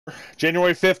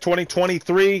January 5th,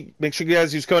 2023. Make sure you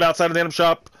guys use code outside of the item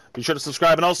shop. Be sure to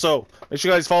subscribe. And also, make sure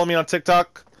you guys follow me on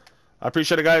TikTok. I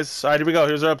appreciate it, guys. All right, here we go.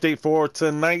 Here's our update for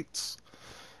tonight.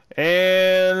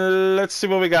 And let's see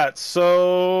what we got.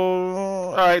 So,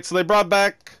 all right. So they brought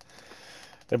back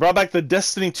the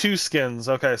Destiny 2 skins.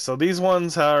 Okay, so these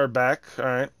ones are back. All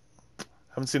right.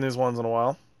 Haven't seen these ones in a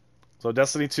while. So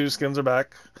Destiny 2 skins are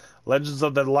back. Legends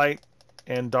of the Light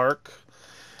and Dark.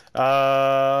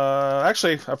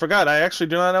 Actually, I forgot. I actually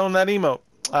do not own that emote.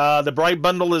 The Bright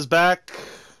Bundle is back.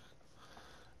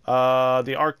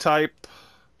 The Archetype,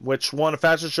 which won a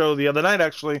fashion show the other night,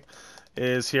 actually,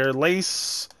 is here.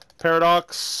 Lace,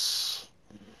 Paradox.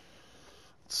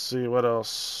 Let's see, what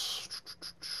else?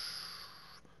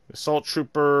 Assault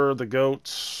Trooper, the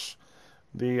Goat.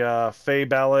 The Fey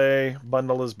Ballet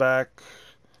Bundle is back.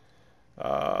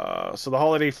 So the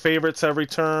holiday favorites have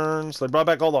returned. So they brought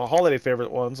back all the holiday favorite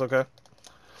ones. Okay.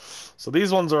 So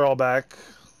these ones are all back.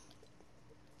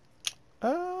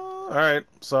 Alright.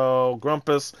 So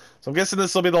Grumpus. So I'm guessing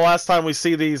this will be the last time we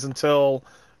see these until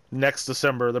next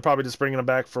December. They're probably just bringing them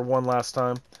back for one last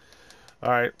time.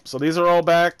 Alright. So these are all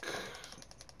back.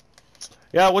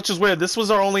 Yeah, which is weird. This was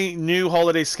our only new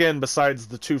holiday skin besides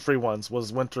the 2 free ones.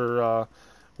 Was Winter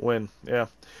Win. Yeah.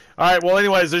 Alright, well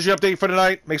anyways, there's your update for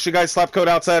tonight. Make sure you guys slap code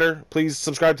outsider. Please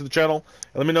subscribe to the channel.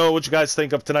 And let me know what you guys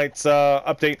think of tonight's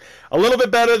update. A little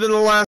bit better than the last